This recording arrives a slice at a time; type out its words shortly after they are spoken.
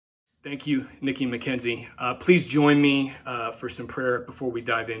Thank you, Nikki and Mackenzie. Please join me for some prayer before we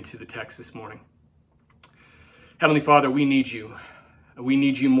dive into the text this morning. Heavenly Father, we need you. We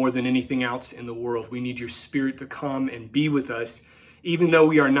need you more than anything else in the world. We need your Spirit to come and be with us, even though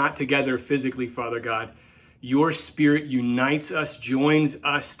we are not together physically, Father God. Your Spirit unites us, joins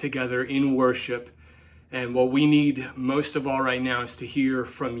us together in worship. And what we need most of all right now is to hear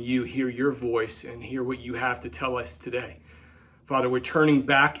from you, hear your voice, and hear what you have to tell us today. Father, we're turning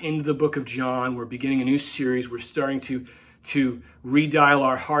back into the book of John. We're beginning a new series. We're starting to redial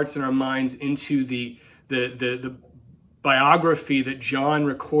our hearts and our minds into the biography that John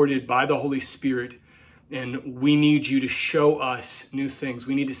recorded by the Holy Spirit. And we need you to show us new things.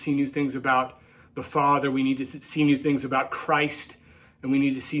 We need to see new things about the Father. We need to see new things about Christ. And we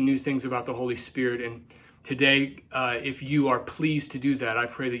need to see new things about the Holy Spirit. And today, if you are pleased to do that, I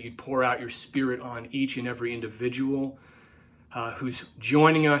pray that you'd pour out your Spirit on each and every individual who's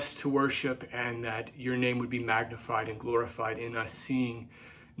joining us to worship, and that your name would be magnified and glorified in us seeing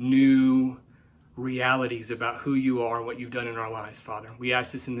new realities about who you are and what you've done in our lives, Father. We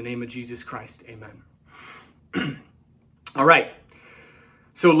ask this in the name of Jesus Christ. Amen. All right.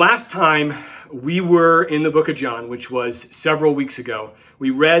 So last time we were in the book of John, which was several weeks ago. We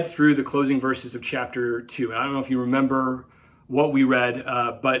read through the closing verses of chapter 2. I don't know if you remember what we read,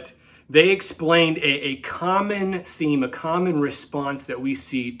 but they explained a common theme, a common response that we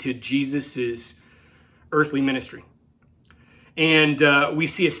see to Jesus's earthly ministry. And we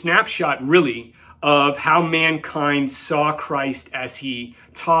see a snapshot, really, of how mankind saw Christ as he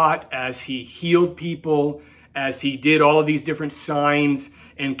taught, as he healed people, as he did all of these different signs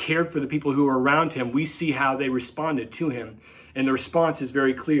and cared for the people who were around him. We see how they responded to him. And the response is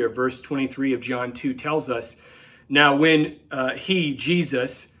very clear. Verse 23 of John 2 tells us, now when he,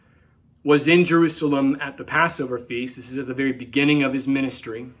 Jesus, was in Jerusalem at the Passover feast, this is at the very beginning of his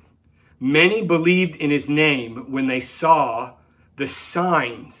ministry, many believed in his name when they saw the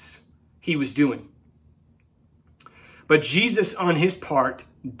signs he was doing. But Jesus, on his part,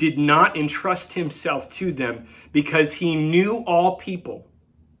 did not entrust himself to them because he knew all people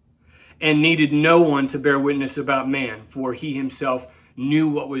and needed no one to bear witness about man, for he himself knew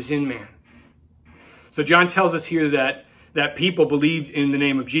what was in man. So John tells us here that people believed in the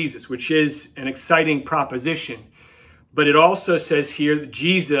name of Jesus, which is an exciting proposition. But it also says here that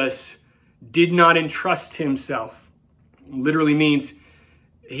Jesus did not entrust himself. It literally means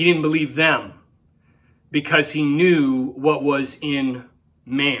he didn't believe them because he knew what was in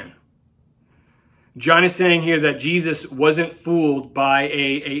man. John is saying here that Jesus wasn't fooled by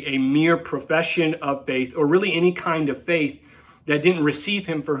a mere profession of faith, or really any kind of faith that didn't receive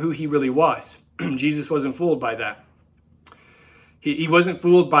him for who he really was. Jesus wasn't fooled by that. He wasn't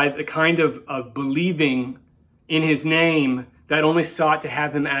fooled by the kind of believing in his name that only sought to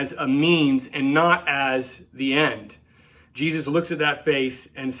have him as a means and not as the end. Jesus looks at that faith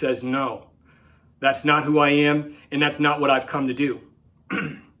and says, no, that's not who I am, and that's not what I've come to do.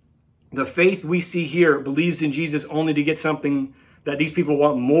 The faith we see here believes in Jesus only to get something that these people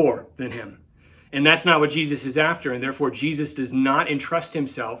want more than him. And that's not what Jesus is after, and therefore Jesus does not entrust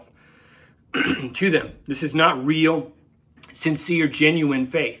himself to them. This is not real, sincere, genuine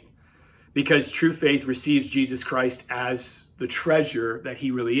faith, because true faith receives Jesus Christ as the treasure that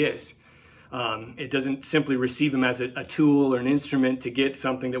he really is. It doesn't simply receive him as a tool or an instrument to get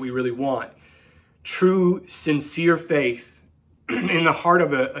something that we really want. True, sincere faith in the heart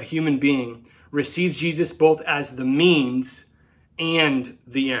of a human being receives Jesus both as the means and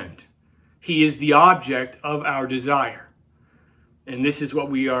the end. He is the object of our desire. And this is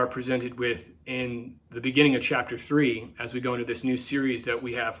what we are presented with in the beginning of chapter 3 as we go into this new series that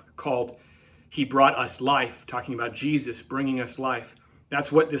we have called He Brought Us Life, talking about Jesus bringing us life.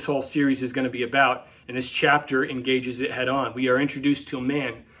 That's what this whole series is going to be about, and this chapter engages it head on. We are introduced to a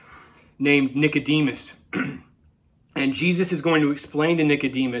man named Nicodemus, and Jesus is going to explain to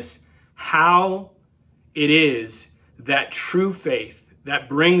Nicodemus how it is that true faith that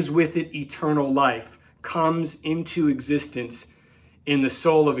brings with it eternal life comes into existence in the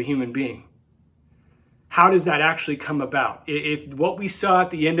soul of a human being. How does that actually come about? If what we saw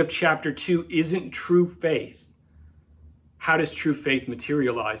at the end of chapter 2 isn't true faith, how does true faith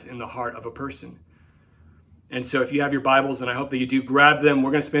materialize in the heart of a person? And so if you have your Bibles, and I hope that you do, grab them.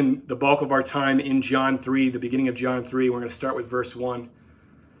 We're going to spend the bulk of our time in John 3, the beginning of John 3. We're going to start with verse 1.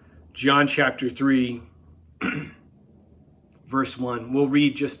 John chapter 3, verse 1. We'll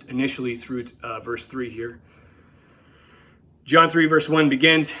read just initially through verse 3 here. John 3, verse 1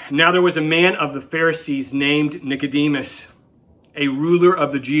 begins, "Now there was a man of the Pharisees named Nicodemus, a ruler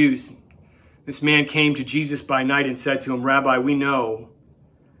of the Jews. This man came to Jesus by night and said to him, 'Rabbi, we know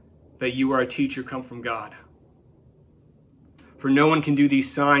that you are a teacher come from God. For no one can do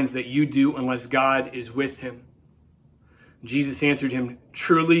these signs that you do unless God is with him. Jesus answered him,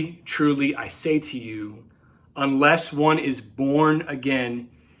 truly, truly, I say to you, unless one is born again,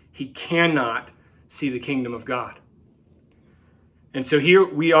 he cannot see the kingdom of God. And so here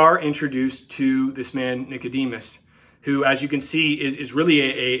we are introduced to this man, Nicodemus, who, as you can see, is really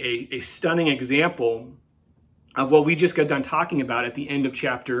a stunning example of what we just got done talking about at the end of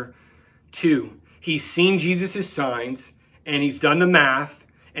chapter 2. He's seen Jesus' signs, and he's done the math,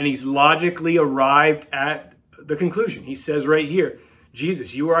 and he's logically arrived at the conclusion. He says right here,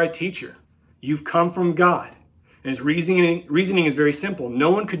 Jesus, you are a teacher. You've come from God. And his reasoning is very simple. No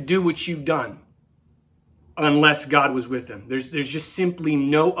one could do what you've done unless God was with them. There's just simply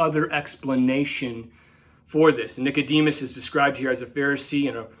no other explanation for this. And Nicodemus is described here as a Pharisee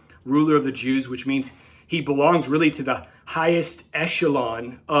and a ruler of the Jews, which means he belongs really to the highest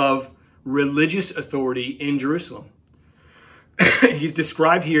echelon of religious authority in Jerusalem. He's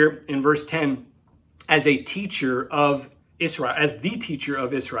described here in verse 10 as a teacher of Israel, as the teacher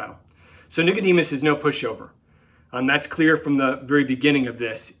of Israel. So Nicodemus is no pushover. That's clear from the very beginning of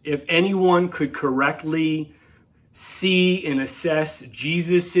this. If anyone could correctly see and assess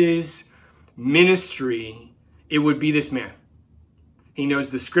Jesus's ministry, it would be this man. He knows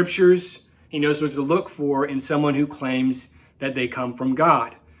the scriptures. He knows what to look for in someone who claims that they come from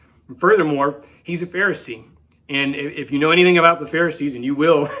God. And furthermore, he's a Pharisee. And if you know anything about the Pharisees, and you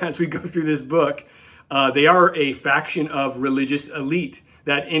will as we go through this book, they are a faction of religious elite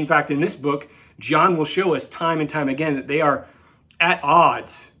that, in fact, in this book, John will show us time and time again that they are at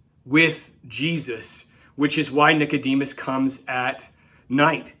odds with Jesus, which is why Nicodemus comes at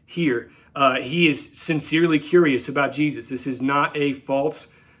night here. He is sincerely curious about Jesus. This is not a false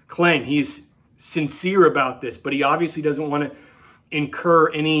claim. He is sincere about this, but he obviously doesn't want to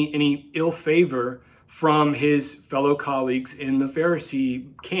incur any ill favor from his fellow colleagues in the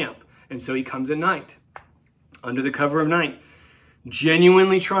Pharisee camp. And so he comes at night, under the cover of night,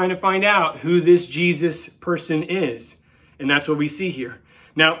 genuinely trying to find out who this Jesus person is. And that's what we see here.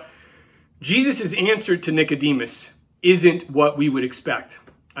 Now, Jesus' answer to Nicodemus isn't what we would expect.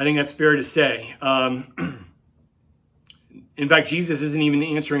 I think that's fair to say. In fact, Jesus isn't even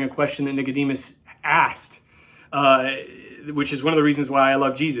answering a question that Nicodemus asked, which is one of the reasons why I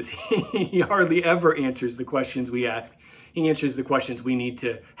love Jesus. He hardly ever answers the questions we ask. He answers the questions we need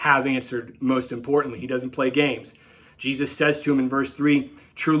to have answered most importantly. He doesn't play games. Jesus says to him in verse 3,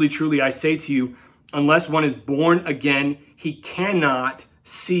 truly, truly, I say to you, unless one is born again, he cannot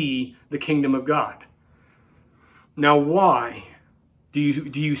see the kingdom of God. Now, why do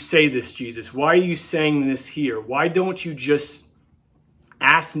you say this, Jesus? Why are you saying this here? Why don't you just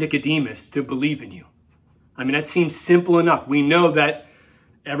ask Nicodemus to believe in you? I mean, that seems simple enough. We know that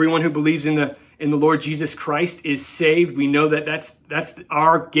everyone who believes in the Lord Jesus Christ is saved. We know that that's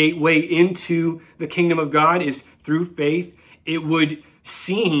our gateway into the kingdom of God is through faith. It would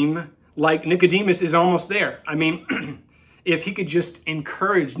seem like Nicodemus is almost there. I mean, if he could just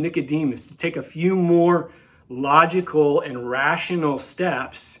encourage Nicodemus to take a few more logical and rational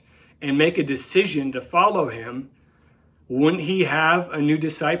steps and make a decision to follow him, wouldn't he have a new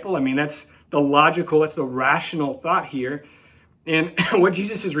disciple? I mean, that's the rational thought here. And what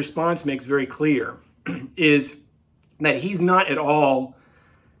Jesus' response makes very clear is that he's not at all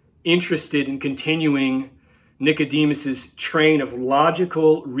interested in continuing Nicodemus's train of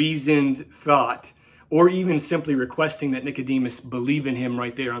logical, reasoned thought, or even simply requesting that Nicodemus believe in him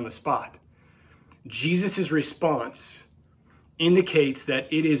right there on the spot. Jesus' response indicates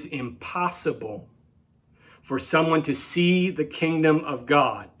that it is impossible for someone to see the kingdom of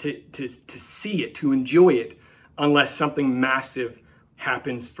God, to see it, to enjoy it, unless something massive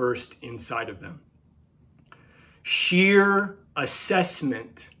happens first inside of them. Sheer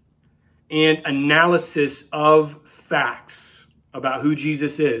assessment and analysis of facts about who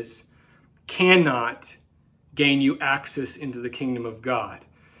Jesus is cannot gain you access into the kingdom of God.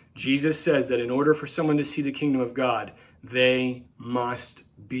 Jesus says that in order for someone to see the kingdom of God, they must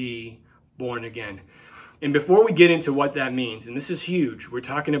be born again. And before we get into what that means, and this is huge, we're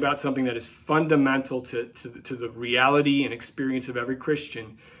talking about something that is fundamental to the reality and experience of every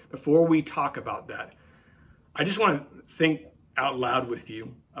Christian. Before we talk about that, I just want to think out loud with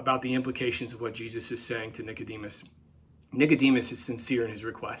you about the implications of what Jesus is saying to Nicodemus. Nicodemus is sincere in his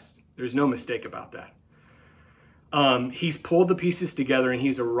request. There's no mistake about that. He's pulled the pieces together and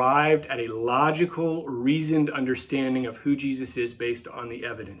he's arrived at a logical, reasoned understanding of who Jesus is based on the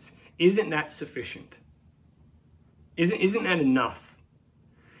evidence. Isn't that sufficient? Isn't that enough?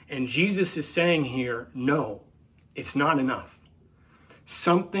 And Jesus is saying here, no, it's not enough.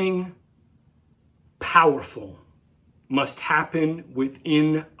 something powerful must happen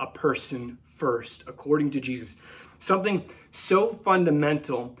within a person first, according to Jesus. Something so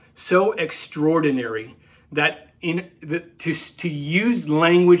fundamental, so extraordinary that to use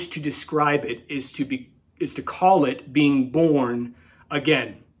language to describe it is to call it being born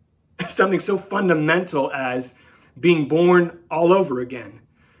again. Something so fundamental as being born all over again.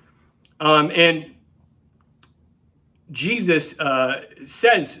 And Jesus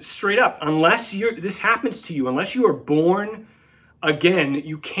says straight up, unless this happens to you, unless you are born again,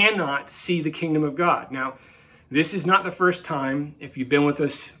 you cannot see the kingdom of God. Now, this is not the first time, if you've been with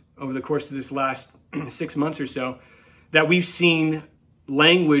us over the course of this last 6 months or so, that we've seen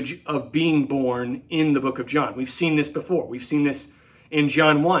language of being born in the book of John. We've seen this before. We've seen this in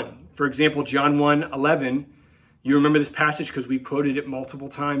John 1. For example, John 1:11. You remember this passage because we quoted it multiple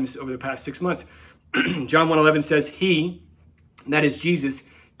times over the past 6 months. John 1:11 says, he, that is Jesus,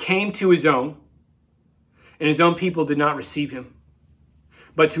 came to his own, and his own people did not receive him.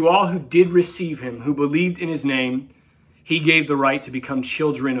 But to all who did receive him, who believed in his name, he gave the right to become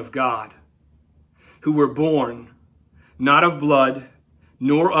children of God, who were born not of blood,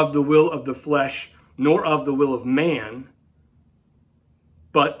 nor of the will of the flesh, nor of the will of man,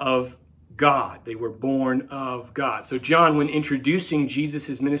 but of God. They were born of God. So John, when introducing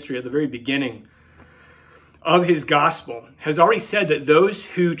Jesus' ministry at the very beginning of his gospel, has already said that those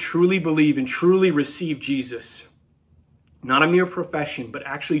who truly believe and truly receive Jesus, not a mere profession, but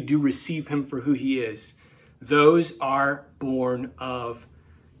actually do receive him for who he is, those are born of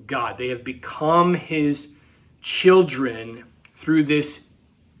God. They have become his children through this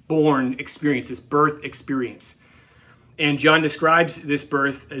born experience, this birth experience. And John describes this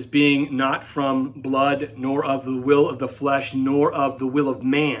birth as being not from blood, nor of the will of the flesh, nor of the will of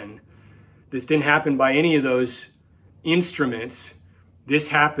man. This didn't happen by any of those instruments. This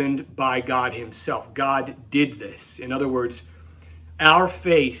happened by God himself. God did this. In other words, our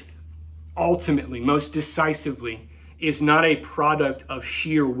faith, ultimately, most decisively, is not a product of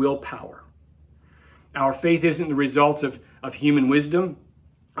sheer willpower. Our faith isn't the result of human wisdom.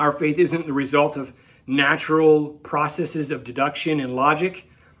 Our faith isn't the result of natural processes of deduction and logic.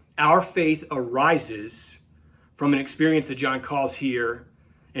 Our faith arises from an experience that John calls here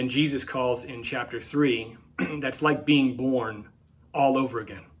and Jesus calls in chapter 3, that's like being born all over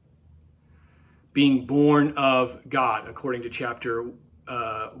again. Being born of God, according to chapter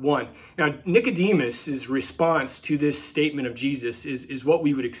 1. Now, Nicodemus' response to this statement of Jesus is what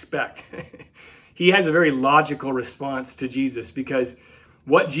we would expect. He has a very logical response to Jesus because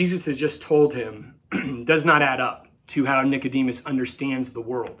what Jesus has just told him does not add up to how Nicodemus understands the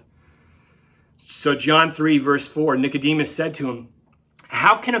world. So John 3, verse 4, Nicodemus said to him,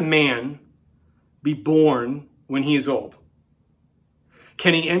 how can a man be born when he is old?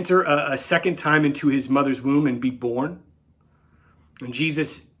 Can he enter a second time into his mother's womb and be born? And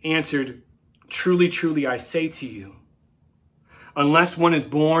Jesus answered, truly, truly, I say to you, unless one is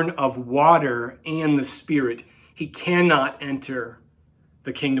born of water and the Spirit, he cannot enter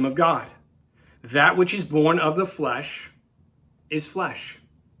the kingdom of God. That which is born of the flesh is flesh,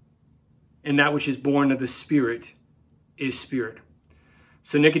 and that which is born of the Spirit is spirit.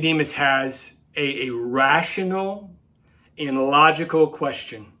 So Nicodemus has a rational and logical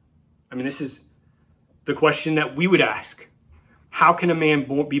question. I mean, this is the question that we would ask. How can a man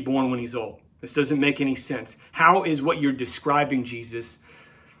be born when he's old? This doesn't make any sense. How is what you're describing, Jesus,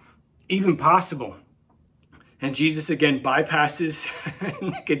 even possible? And Jesus again bypasses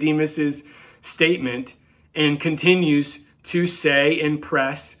Nicodemus's statement and continues to say and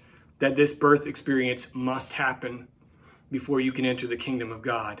press that this birth experience must happen before you can enter the kingdom of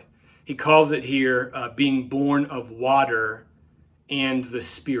God. He calls it here being born of water and the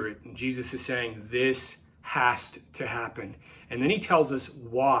Spirit. And Jesus is saying this has to happen. And then he tells us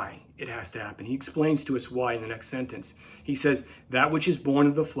why it has to happen. He explains to us why in the next sentence. He says, that which is born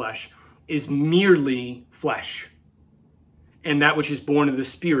of the flesh is merely flesh, and that which is born of the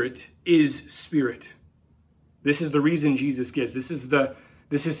Spirit is spirit. This is the reason Jesus gives. This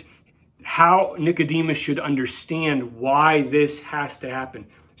is how Nicodemus should understand why this has to happen.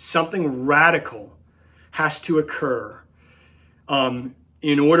 Something radical has to occur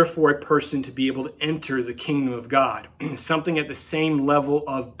in order for a person to be able to enter the kingdom of God. Something at the same level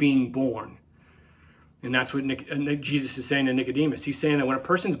of being born. And that's what Jesus is saying to Nicodemus. He's saying that when a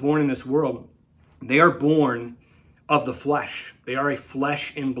person's born in this world, they are born of the flesh. They are a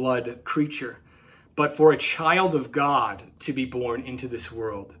flesh and blood creature. But for a child of God to be born into this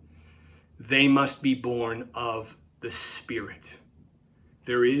world, they must be born of the Spirit.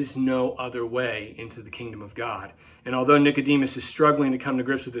 There is no other way into the kingdom of God. And although Nicodemus is struggling to come to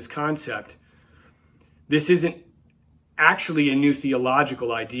grips with this concept, this isn't actually a new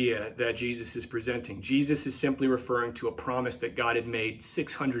theological idea that Jesus is presenting. Jesus is simply referring to a promise that God had made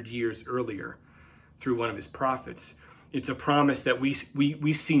 600 years earlier through one of his prophets. It's a promise that we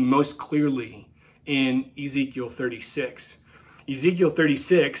see most clearly in Ezekiel 36. Ezekiel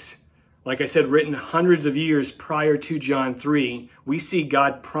 36, like I said, written hundreds of years prior to John 3, we see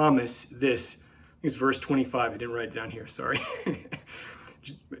God promise this. It's verse 25. I didn't write it down here, sorry.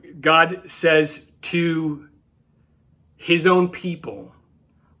 God says to his own people,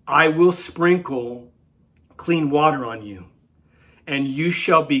 I will sprinkle clean water on you, and you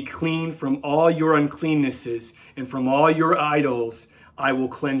shall be clean from all your uncleannesses, and from all your idols I will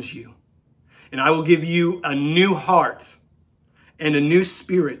cleanse you. And I will give you a new heart, and a new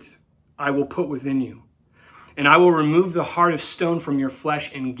spirit I will put within you. And I will remove the heart of stone from your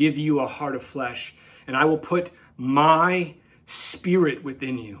flesh and give you a heart of flesh. And I will put my spirit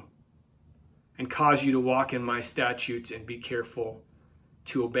within you and cause you to walk in my statutes and be careful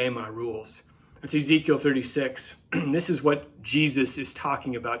to obey my rules. That's Ezekiel 36. This is what Jesus is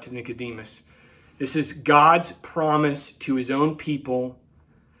talking about to Nicodemus. This is God's promise to his own people.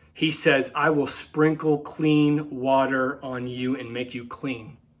 He says, I will sprinkle clean water on you and make you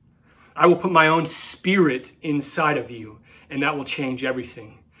clean. I will put my own spirit inside of you, and that will change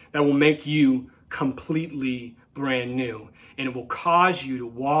everything. That will make you completely brand new, and it will cause you to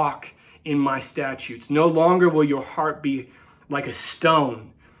walk in my statutes. No longer will your heart be like a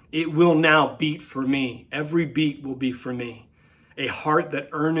stone. It will now beat for me. Every beat will be for me. A heart that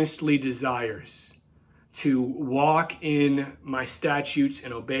earnestly desires to walk in my statutes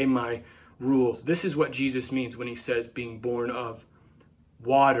and obey my rules. This is what Jesus means when he says being born of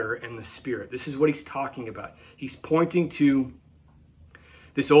water and the Spirit. This is what he's talking about. He's pointing to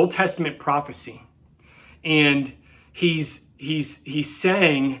this Old Testament prophecy, and he's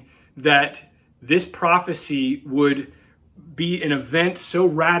saying that this prophecy would be an event so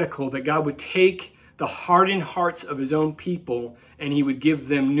radical that God would take the hardened hearts of his own people and he would give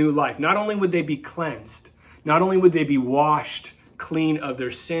them new life. Not only would they be cleansed, not only would they be washed clean of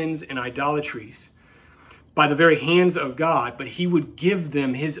their sins and idolatries by the very hands of God, but he would give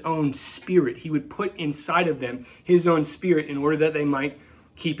them his own spirit. He would put inside of them his own spirit in order that they might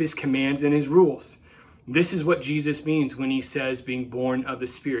keep his commands and his rules. This is what Jesus means when he says being born of the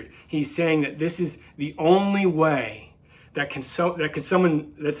Spirit. He's saying that this is the only way that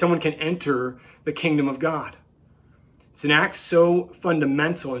someone can enter the kingdom of God. It's an act so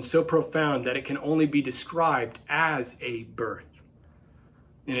fundamental and so profound that it can only be described as a birth.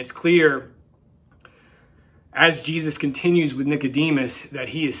 And it's clear as Jesus continues with Nicodemus that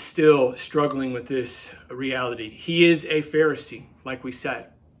he is still struggling with this reality. He is a Pharisee, like we said.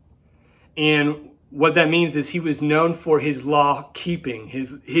 And what that means is he was known for his law keeping,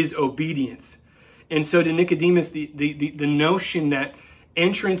 his obedience. And so to Nicodemus, the notion that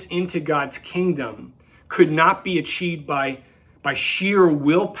entrance into God's kingdom could not be achieved by sheer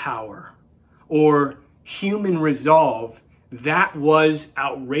willpower or human resolve, that was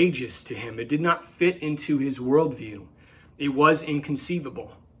outrageous to him. It did not fit into his worldview. It was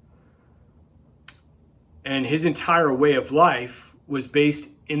inconceivable. And his entire way of life was based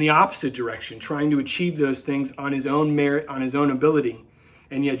in the opposite direction, trying to achieve those things on his own merit, on his own ability.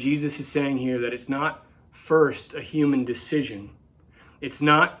 And yet Jesus is saying here that it's not first a human decision. It's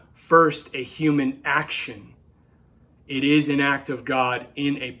not first a human action. It is an act of God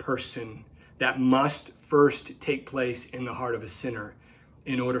in a person that must first take place in the heart of a sinner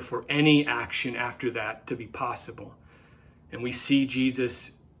in order for any action after that to be possible. And we see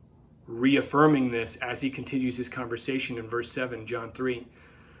Jesus reaffirming this as he continues his conversation in verse 7, John 3.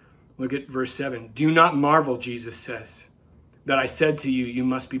 Look at verse 7. Do not marvel, Jesus says, that I said to you, you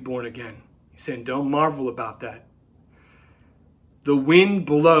must be born again. He's saying, don't marvel about that. The wind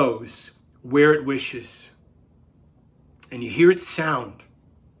blows where it wishes, and you hear its sound,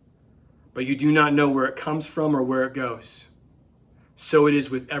 but you do not know where it comes from or where it goes. So it is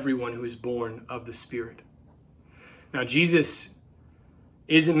with everyone who is born of the Spirit. Now, Jesus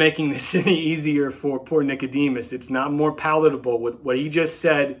isn't making this any easier for poor Nicodemus. It's not more palatable. What he just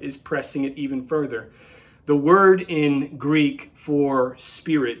said is pressing it even further. The word in Greek for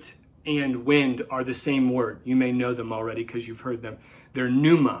spirit and wind are the same word. You may know them already because you've heard them. They're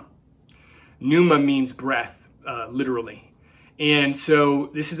pneuma. Pneuma means breath, literally. And so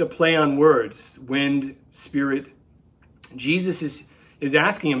this is a play on words, wind, spirit. Jesus is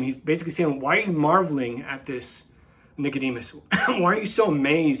asking him, he's basically saying, why are you marveling at this, Nicodemus? Why are you so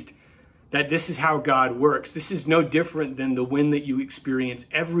amazed that this is how God works. This is no different than the wind that you experience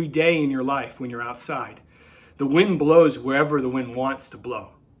every day in your life when you're outside. The wind blows wherever the wind wants to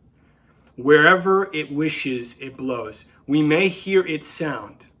blow. Wherever it wishes, it blows. We may hear its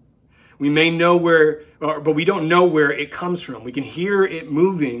sound. We may know but we don't know where it comes from. We can hear it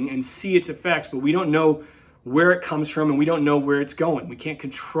moving and see its effects, but we don't know where it comes from and we don't know where it's going. We can't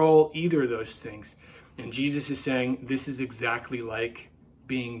control either of those things. And Jesus is saying this is exactly like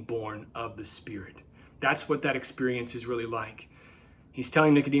being born of the Spirit. That's what that experience is really like. He's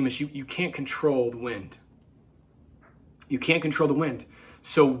telling Nicodemus, you can't control the wind. You can't control the wind.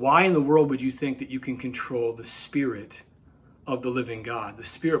 So why in the world would you think that you can control the Spirit of the living God? The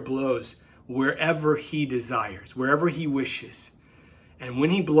Spirit blows wherever he desires, wherever he wishes. And when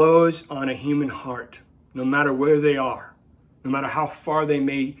he blows on a human heart, no matter where they are, no matter how far they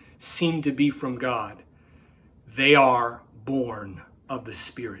may seem to be from God, they are born of the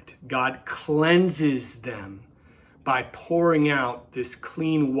Spirit. God cleanses them by pouring out this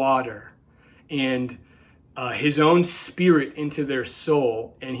clean water and his own Spirit into their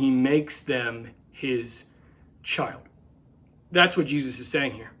soul, and he makes them his child. That's what Jesus is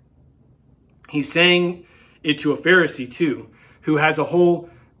saying here. He's saying it to a Pharisee too, who has a whole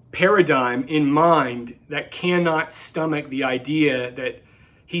paradigm in mind that cannot stomach the idea that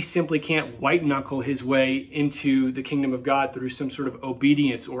he simply can't white knuckle his way into the kingdom of God through some sort of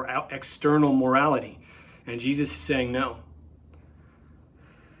obedience or external morality. And Jesus is saying no.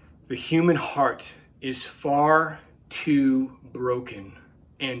 The human heart is far too broken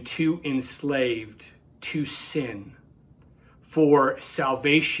and too enslaved to sin for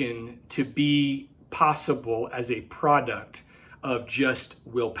salvation to be possible as a product of just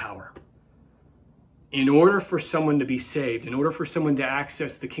willpower. In order for someone to be saved, in order for someone to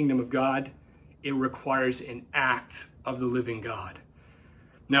access the kingdom of God, it requires an act of the living God.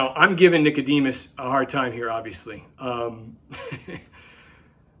 Now, I'm giving Nicodemus a hard time here, obviously,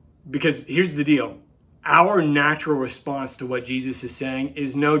 because here's the deal. Our natural response to what Jesus is saying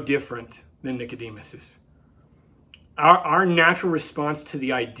is no different than Nicodemus's. Our natural response to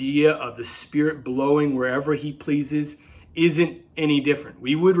the idea of the Spirit blowing wherever he pleases isn't any different.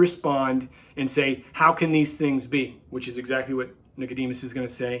 We would respond and say, how can these things be? Which is exactly what Nicodemus is going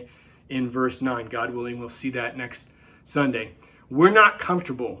to say in verse 9. God willing, we'll see that next Sunday. We're not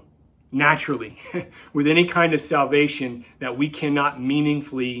comfortable naturally with any kind of salvation that we cannot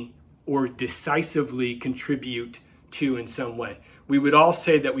meaningfully or decisively contribute to in some way. We would all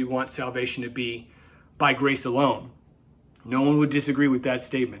say that we want salvation to be by grace alone. No one would disagree with that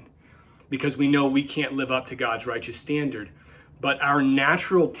statement because we know we can't live up to God's righteous standard. But our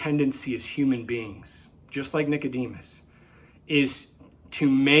natural tendency as human beings, just like Nicodemus, is to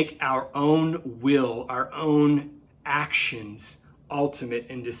make our own will, our own actions ultimate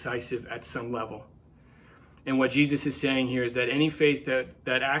and decisive at some level. And what Jesus is saying here is that any faith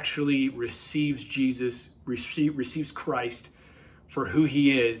that actually receives Jesus, receives Christ for who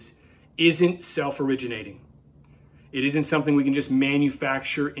he is, isn't self-originating. It isn't something we can just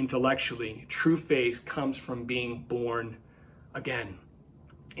manufacture intellectually. True faith comes from being born again.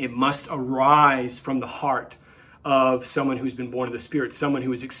 It must arise from the heart of someone who's been born of the Spirit, someone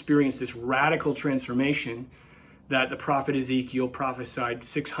who has experienced this radical transformation that the prophet Ezekiel prophesied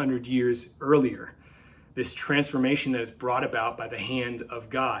 600 years earlier. This transformation that is brought about by the hand of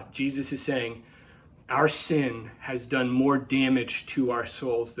God. Jesus is saying, our sin has done more damage to our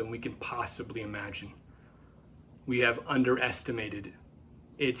souls than we can possibly imagine. We have underestimated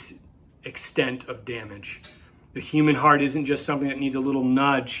its extent of damage. The human heart isn't just something that needs a little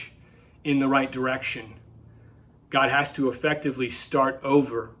nudge in the right direction. God has to effectively start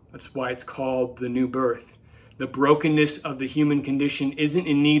over. That's why it's called the new birth. The brokenness of the human condition isn't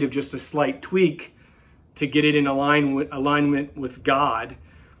in need of just a slight tweak to get it in alignment with God.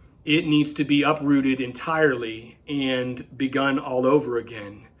 It needs to be uprooted entirely and begun all over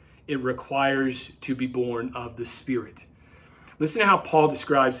again. It requires to be born of the Spirit. Listen to how Paul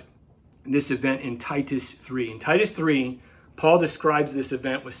describes this event in Titus 3. In Titus 3, Paul describes this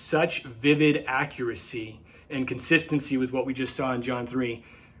event with such vivid accuracy and consistency with what we just saw in John 3.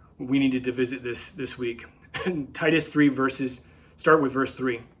 We needed to visit this week. Titus 3 start with verse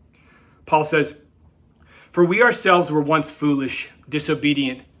 3. Paul says, "For we ourselves were once foolish,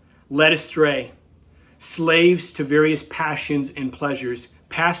 disobedient, led astray, slaves to various passions and pleasures,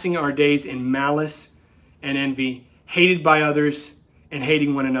 passing our days in malice and envy, hated by others and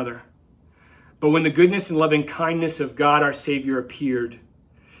hating one another. But when the goodness and loving kindness of God our Savior appeared,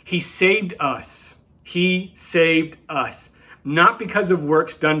 he saved us. He saved us, not because of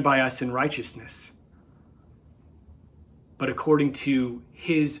works done by us in righteousness, but according to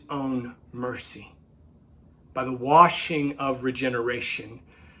his own mercy, by the washing of regeneration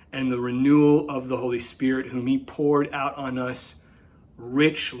and the renewal of the Holy Spirit, whom he poured out on us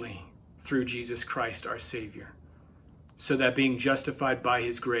richly through Jesus Christ our Savior, so that being justified by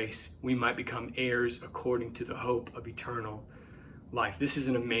his grace, we might become heirs according to the hope of eternal life. This is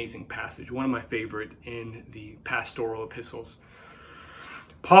an amazing passage, one of my favorite in the pastoral epistles.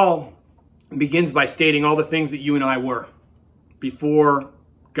 Paul begins by stating all the things that you and I were before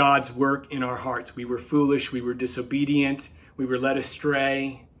God's work in our hearts. We were foolish, we were disobedient, we were led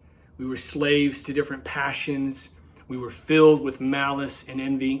astray, we were slaves to different passions, we were filled with malice and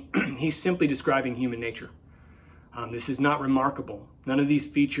envy. He's simply describing human nature. This is not remarkable. None of these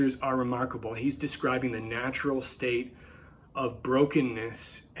features are remarkable. He's describing the natural state of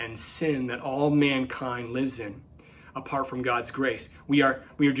brokenness and sin that all mankind lives in apart from God's grace. We are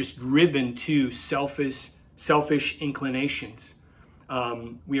just driven to selfish inclinations.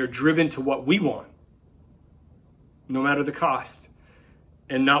 We are driven to what we want, no matter the cost,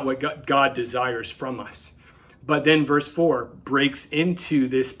 and not what God desires from us. But then verse 4 breaks into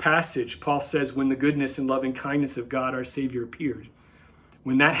this passage. Paul says, when the goodness and loving kindness of God our Savior appeared.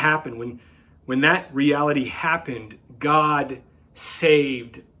 When that happened, when that reality happened, God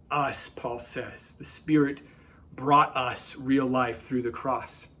saved us, Paul says. The Spirit brought us real life through the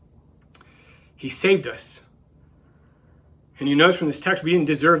cross. He saved us. And you notice from this text, we didn't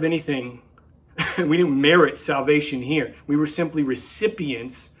deserve anything. We didn't merit salvation here. We were simply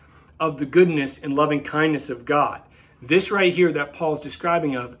recipients of the goodness and loving kindness of God. This right here that Paul's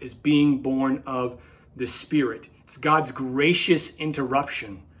describing of is being born of the Spirit. It's God's gracious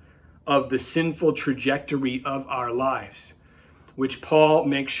interruption of the sinful trajectory of our lives, which Paul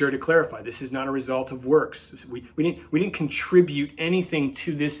makes sure to clarify. This is not a result of works. We didn't contribute anything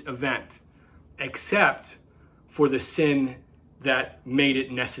to this event except for the sin that made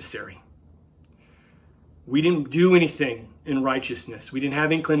it necessary. We didn't do anything in righteousness. We didn't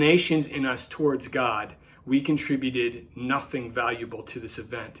have inclinations in us towards God. We contributed nothing valuable to this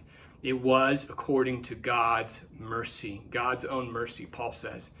event. It was according to God's mercy, God's own mercy, Paul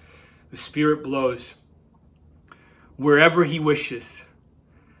says. The Spirit blows wherever he wishes.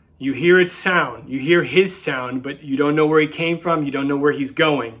 You hear its sound, you hear his sound, but you don't know where he came from, you don't know where he's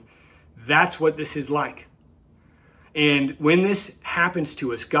going. That's what this is like. And when this happens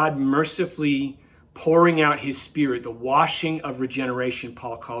to us, God mercifully pouring out his Spirit, the washing of regeneration,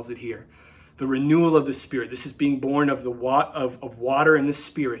 Paul calls it here, the renewal of the Spirit. This is being born of water and the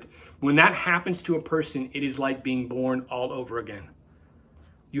Spirit. When that happens to a person, it is like being born all over again.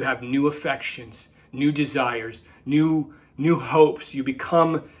 You have new affections, new desires, new hopes. You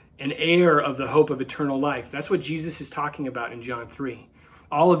become an heir of the hope of eternal life. That's what Jesus is talking about in John 3.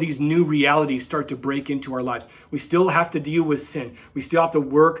 All of these new realities start to break into our lives. We still have to deal with sin. We still have to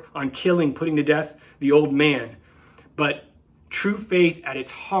work on killing, putting to death the old man. But true faith at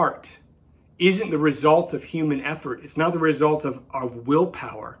its heart isn't the result of human effort. It's not the result of our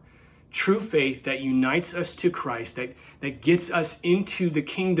willpower. True faith that unites us to Christ, that gets us into the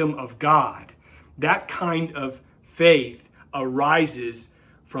kingdom of God, that kind of faith arises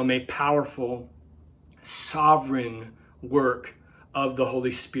from a powerful, sovereign work of the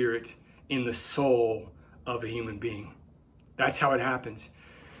Holy Spirit in the soul of a human being. That's how it happens.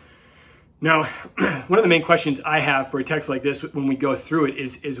 Now, one of the main questions I have for a text like this when we go through it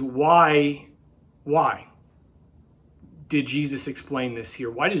is why did Jesus explain this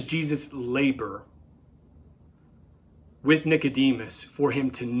here? Why does Jesus labor with Nicodemus for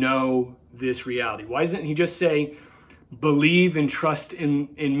him to know this reality? Why doesn't he just say, believe and trust in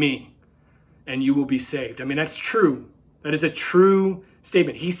me and you will be saved? I mean, that's true. That is a true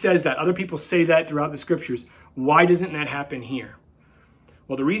statement. He says that. Other people say that throughout the scriptures. Why doesn't that happen here?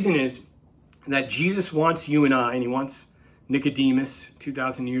 Well, the reason is that Jesus wants you and I, and he wants Nicodemus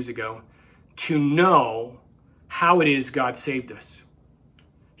 2,000 years ago, to know how it is God saved us.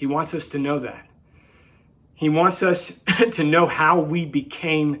 He wants us to know that. He wants us to know how we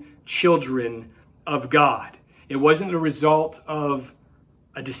became children of God. It wasn't the result of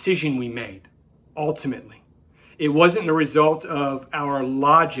a decision we made, ultimately. It wasn't the result of our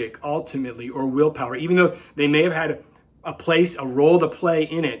logic, ultimately, or willpower. Even though they may have had a role to play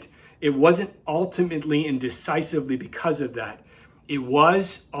in it, it wasn't ultimately and decisively because of that. It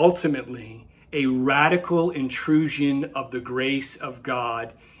was ultimately a radical intrusion of the grace of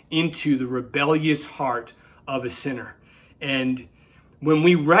God into the rebellious heart of a sinner. And when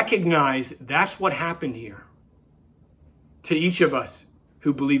we recognize that's what happened here to each of us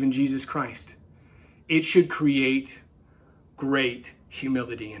who believe in Jesus Christ, it should create great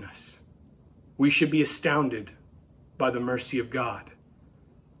humility in us. We should be astounded by the mercy of God.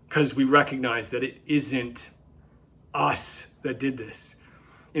 because we recognize that it isn't us that did this.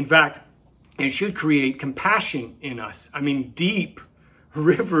 In fact, it should create compassion in us. I mean, deep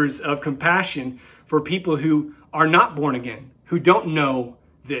rivers of compassion for people who are not born again, who don't know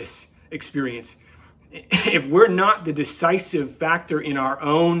this experience. If we're not the decisive factor in our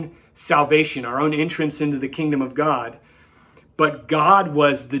own salvation, our own entrance into the kingdom of God, but God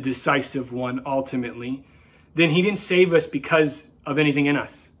was the decisive one ultimately, then he didn't save us because of anything in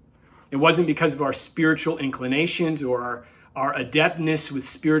us. It wasn't because of our spiritual inclinations or our adeptness with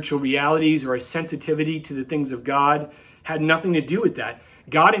spiritual realities or our sensitivity to the things of God. Had nothing to do with that.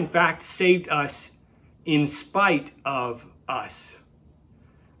 God, in fact, saved us in spite of us.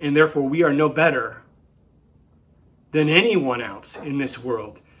 And therefore, we are no better than anyone else in this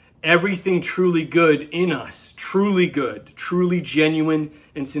world. Everything truly good in us, truly good, truly genuine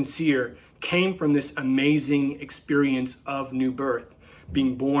and sincere, came from this amazing experience of new birth,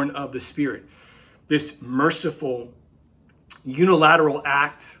 being born of the Spirit. This merciful, unilateral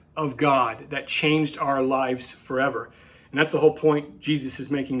act of God that changed our lives forever. And that's the whole point Jesus is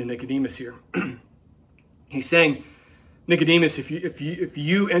making to Nicodemus here. He's saying, Nicodemus, if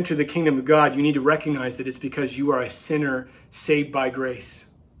you enter the kingdom of God, you need to recognize that it's because you are a sinner saved by grace.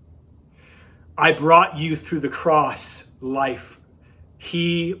 I brought you through the cross life.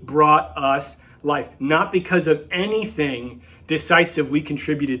 He brought us life, not because of anything decisive we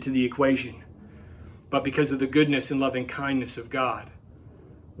contributed to the equation, but because of the goodness and loving kindness of God,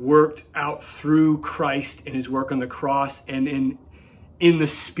 worked out through Christ and his work on the cross and in the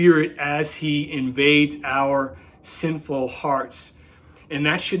Spirit as he invades our sinful hearts. And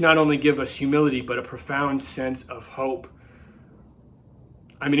that should not only give us humility, but a profound sense of hope.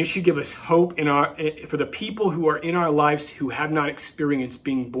 I mean, it should give us hope for the people who are in our lives who have not experienced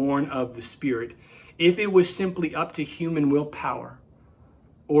being born of the Spirit. If it was simply up to human willpower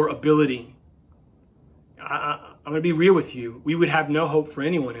or ability, I'm going to be real with you, we would have no hope for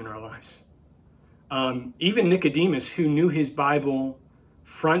anyone in our lives. Even Nicodemus, who knew his Bible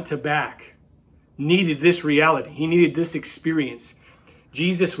front to back, needed this reality. He needed this experience.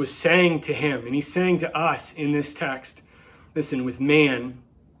 Jesus was saying to him, and he's saying to us in this text, listen, with man,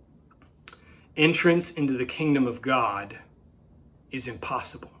 entrance into the kingdom of God is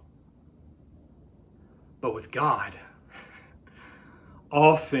impossible. But with God,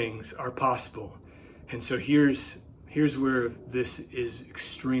 all things are possible. And so here's where this is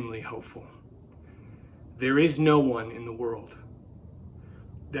extremely hopeful. There is no one in the world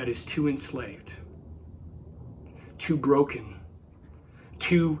that is too enslaved, too broken,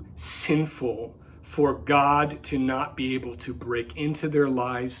 too sinful for God to not be able to break into their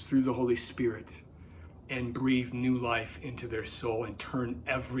lives through the Holy Spirit and breathe new life into their soul and turn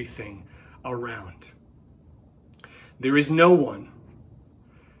everything around. There is no one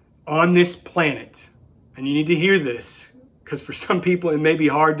on this planet, and you need to hear this because for some people it may be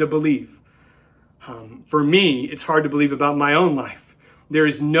hard to believe. For me, it's hard to believe about my own life. There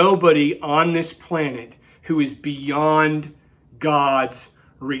is nobody on this planet who is beyond God's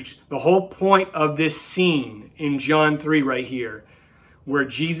reach. The whole point of this scene in John 3 right here, where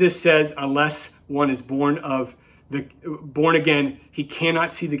Jesus says, unless one is born again, he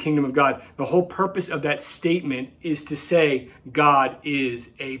cannot see the kingdom of God. The whole purpose of that statement is to say God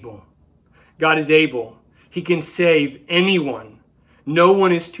is able. God is able. He can save anyone. No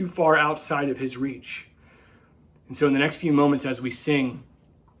one is too far outside of his reach. And so in the next few moments as we sing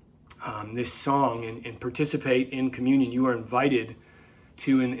this song and participate in communion, you are invited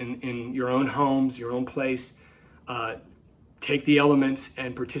to, in your own homes, your own place, take the elements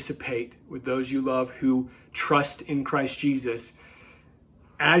and participate with those you love who trust in Christ Jesus.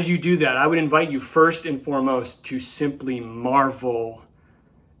 As you do that, I would invite you first and foremost to simply marvel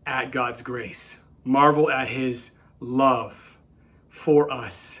at God's grace. Marvel at his love for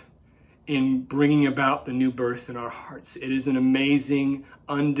us in bringing about the new birth in our hearts. It is an amazing,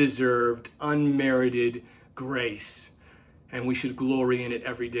 undeserved, unmerited grace, and we should glory in it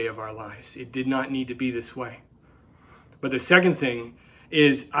every day of our lives. It did not need to be this way. But the second thing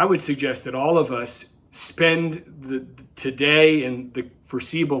is, I would suggest that all of us spend the today and the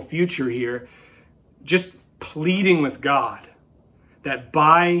foreseeable future here just pleading with God that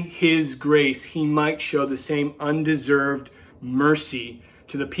by his grace, he might show the same undeserved mercy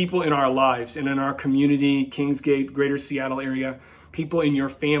to the people in our lives and in our community, Kingsgate, Greater Seattle area, people in your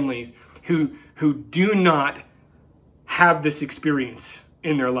families who do not have this experience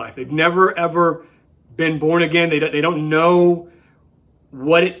in their life. They've never, ever been born again. They don't know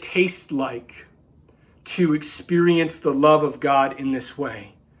what it tastes like to experience the love of God in this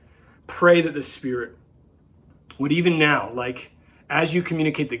way. Pray that the Spirit would even now, like as you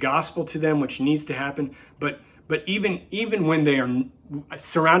communicate the gospel to them, which needs to happen, but even when they are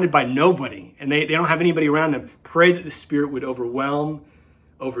surrounded by nobody and they don't have anybody around them, pray that the Spirit would overwhelm,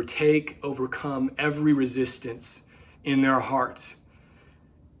 overtake, overcome every resistance in their hearts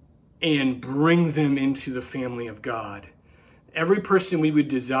and bring them into the family of God. Every person we would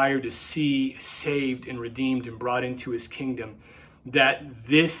desire to see saved and redeemed and brought into his kingdom, that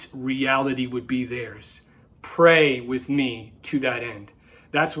this reality would be theirs. Pray with me to that end.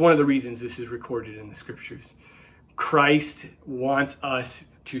 That's one of the reasons this is recorded in the scriptures. Christ wants us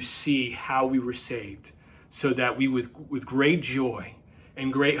to see how we were saved so that we with great joy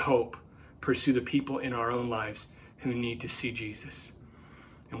and great hope pursue the people in our own lives who need to see Jesus.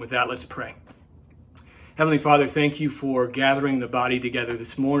 And with that, let's pray. Heavenly Father, thank you for gathering the body together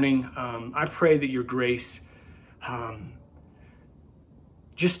this morning. I pray that your grace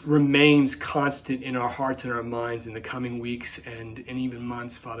just remains constant in our hearts and our minds in the coming weeks and even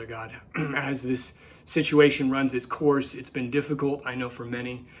months, Father God. As this situation runs its course, it's been difficult, I know, for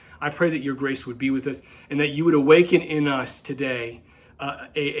many. I pray that your grace would be with us and that you would awaken in us today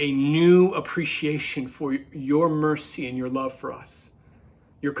a new appreciation for your mercy and your love for us,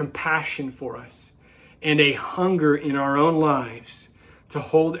 your compassion for us, and a hunger in our own lives to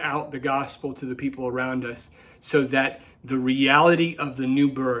hold out the gospel to the people around us so that the reality of the new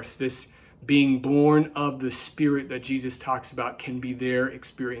birth, this being born of the Spirit that Jesus talks about, can be their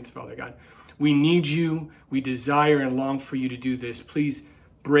experience, Father God. We need you. We desire and long for you to do this. Please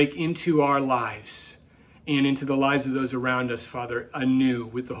break into our lives and into the lives of those around us, Father, anew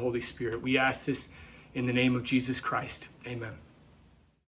with the Holy Spirit. We ask this in the name of Jesus Christ. Amen.